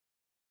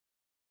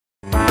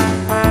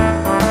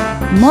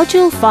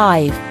Module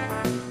 5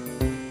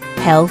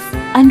 Health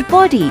and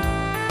Body.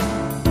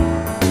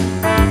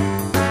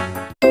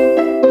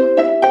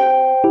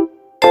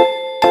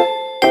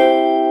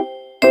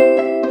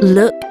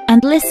 Look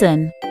and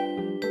listen.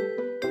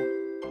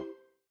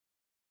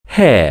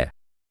 Hair,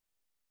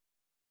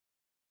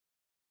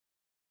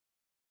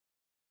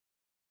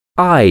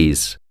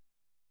 eyes,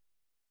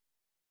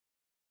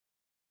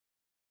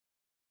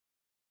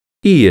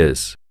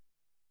 ears,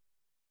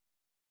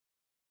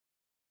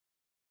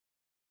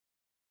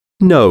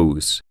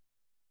 nose,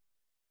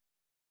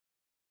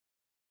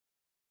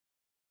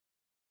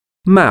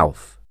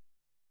 mouth.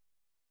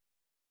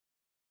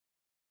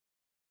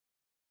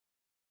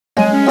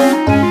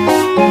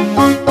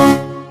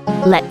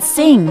 Let's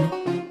sing.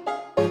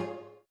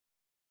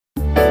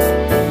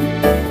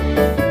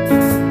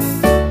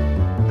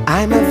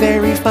 I'm a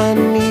very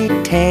funny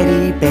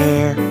teddy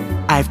bear.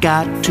 I've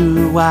got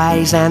 2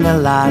 eyes and a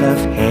lot of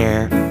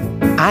hair.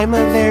 I'm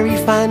a very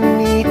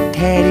funny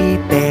teddy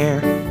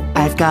bear.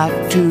 I've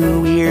got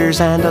 2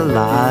 ears and a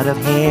lot of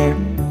hair.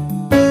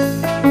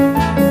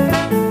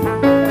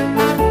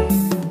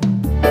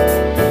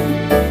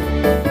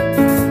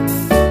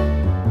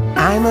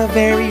 I'm a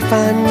very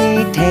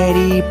funny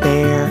teddy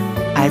bear.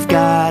 I've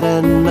got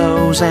a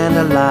nose and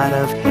a lot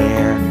of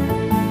hair.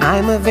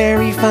 I'm a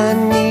very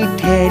funny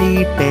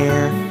teddy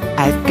bear.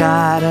 I've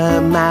got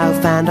a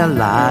mouth and a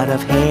lot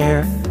of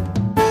hair.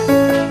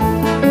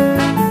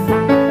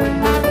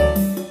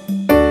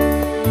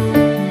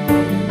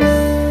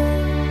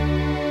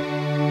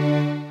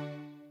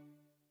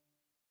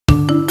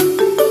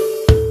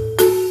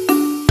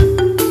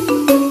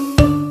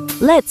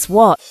 Let's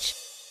watch.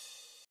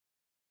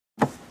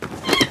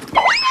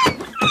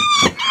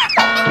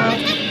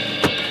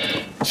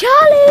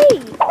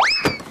 Charlie!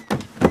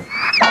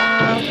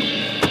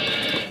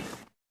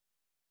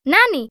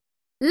 Nanny,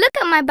 look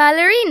at my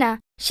ballerina.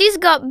 She's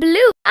got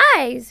blue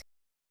eyes.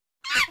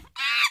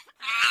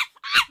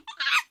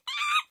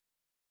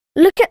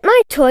 Look at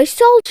my toy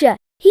soldier.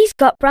 He's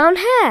got brown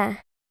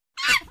hair.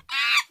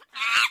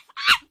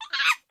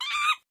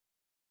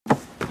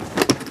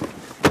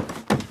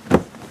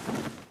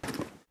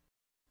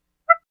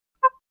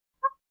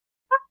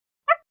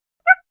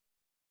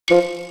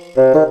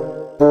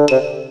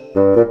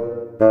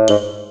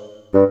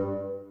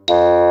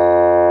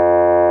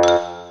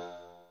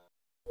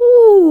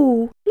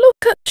 Ooh,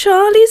 look at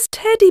Charlie's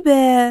teddy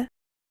bear.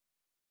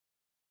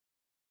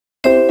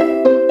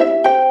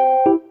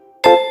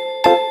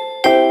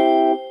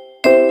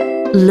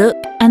 Look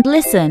and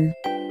listen.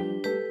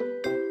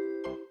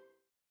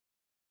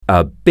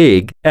 A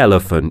big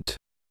elephant.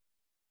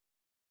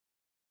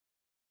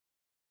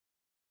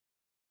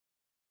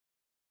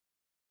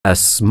 A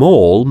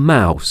small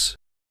mouse.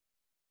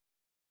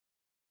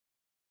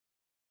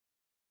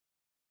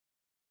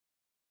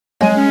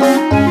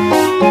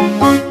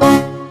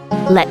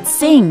 Let's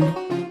sing.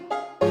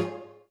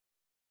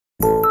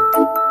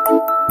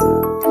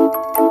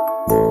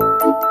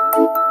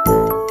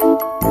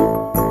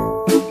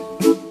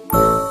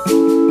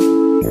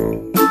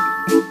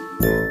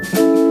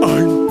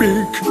 I'm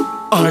big,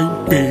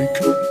 I'm big,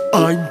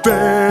 I'm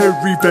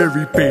very,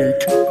 very big.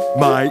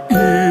 My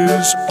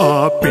ears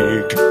are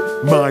big,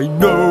 my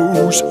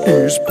nose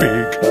is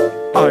big.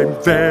 I'm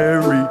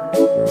very,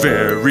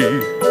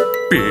 very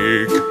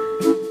big.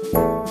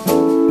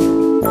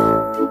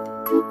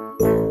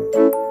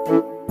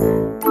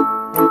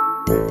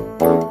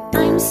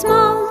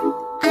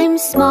 I'm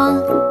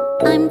small,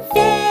 I'm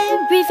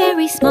very,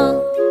 very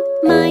small.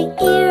 My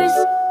ears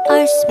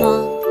are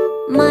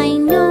small, my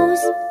nose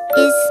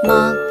is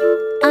small.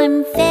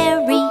 I'm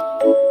very,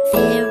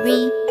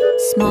 very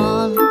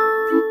small.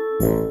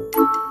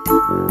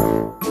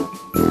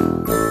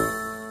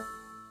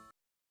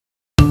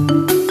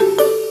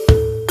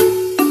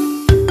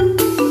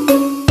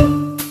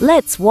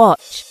 Let's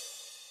watch.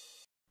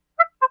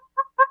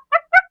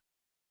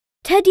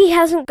 Teddy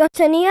hasn't got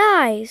any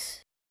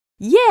eyes.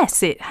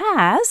 Yes, it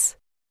has.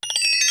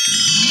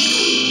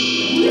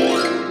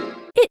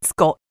 It's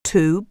got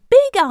 2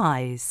 big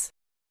eyes.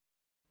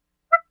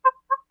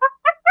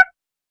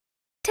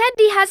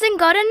 Teddy hasn't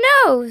got a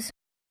nose.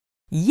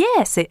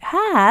 Yes, it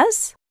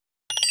has.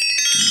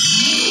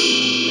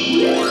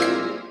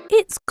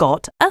 It's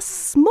got a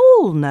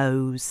small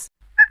nose.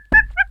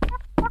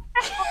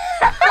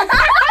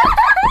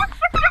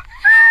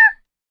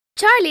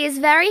 Charlie is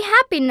very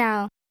happy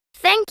now.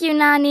 Thank you,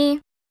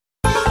 Nanny.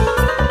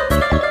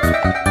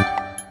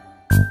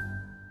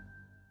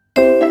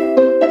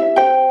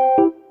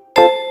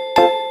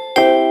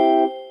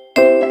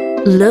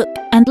 Look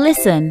and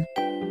listen.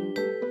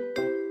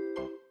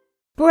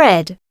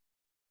 Bread,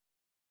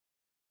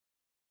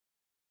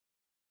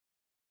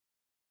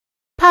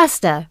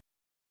 pasta,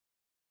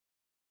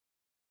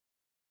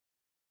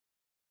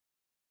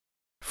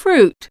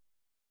 fruit,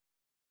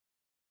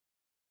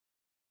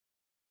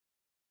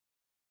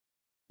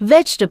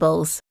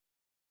 vegetables,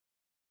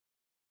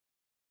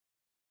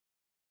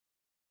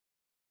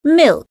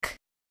 milk,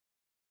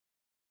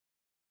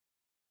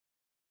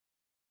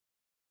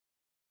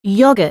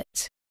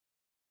 yogurt,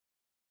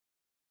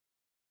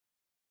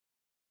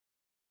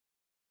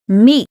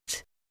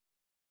 Meat.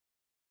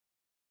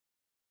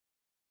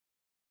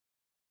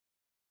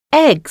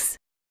 Eggs.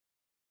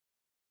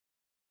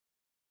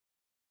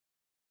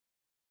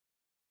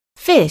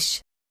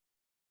 Fish.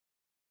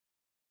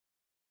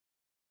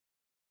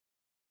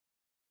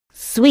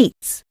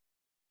 Sweets.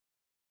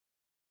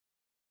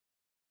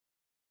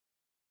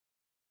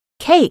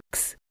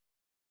 Cakes.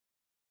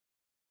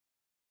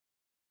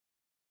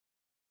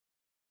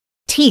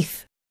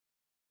 Teeth.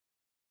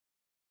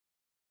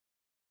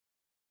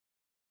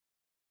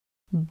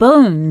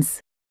 Bones.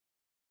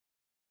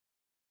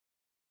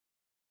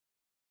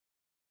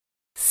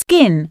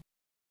 Skin.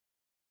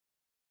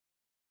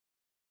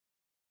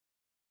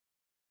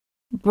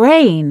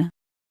 Brain.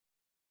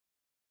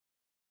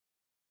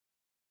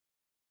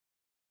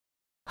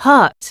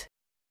 Heart.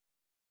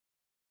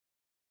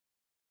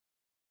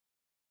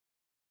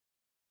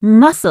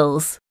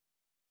 Muscles.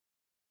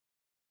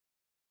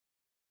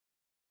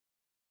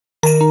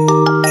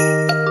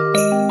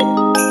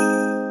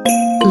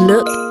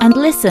 Look and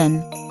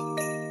listen.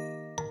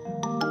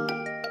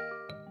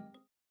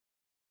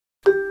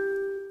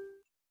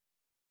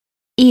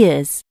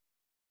 Ears.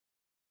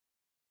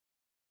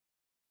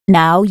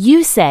 Now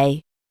you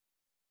say.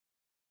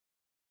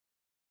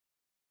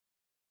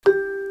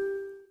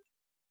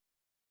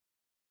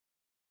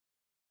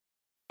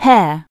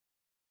 Hair.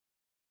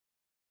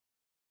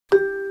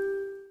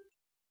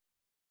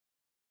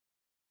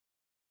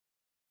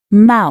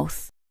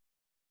 Mouth.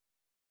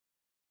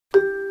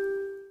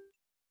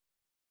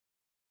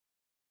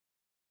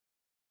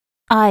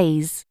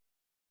 Eyes.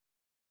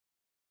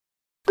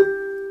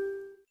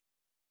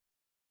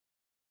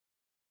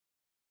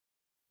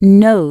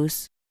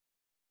 Nose.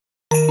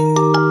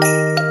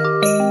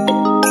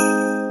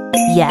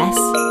 Yes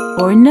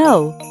or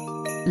no?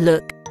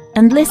 Look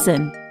and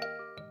listen.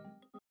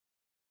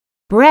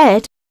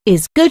 Bread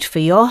is good for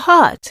your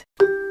heart.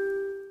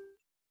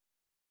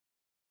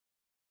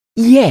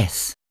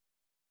 Yes.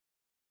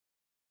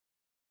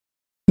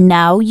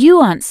 Now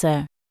you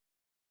answer.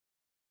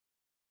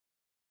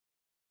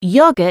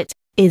 Yogurt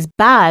is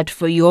bad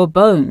for your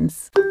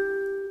bones.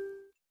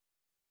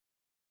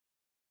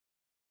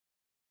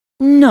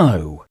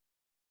 No.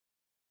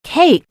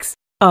 Cakes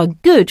are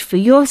good for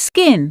your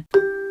skin.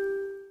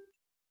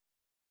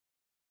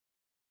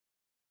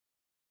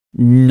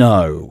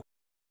 No.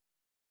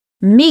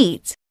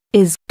 Meat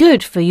is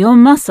good for your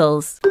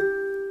muscles.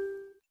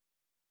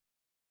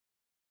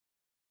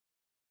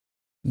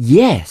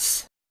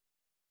 Yes.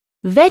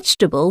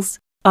 Vegetables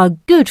are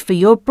good for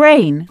your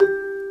brain.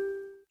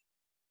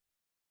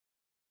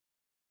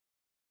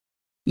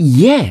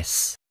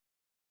 Yes.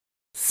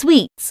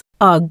 Sweets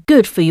are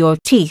good for your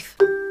teeth.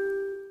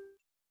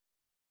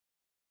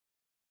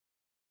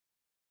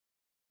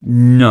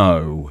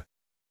 No.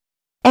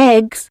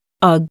 Eggs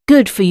are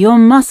good for your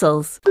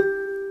muscles.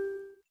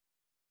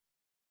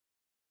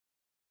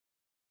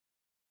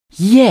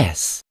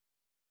 Yes.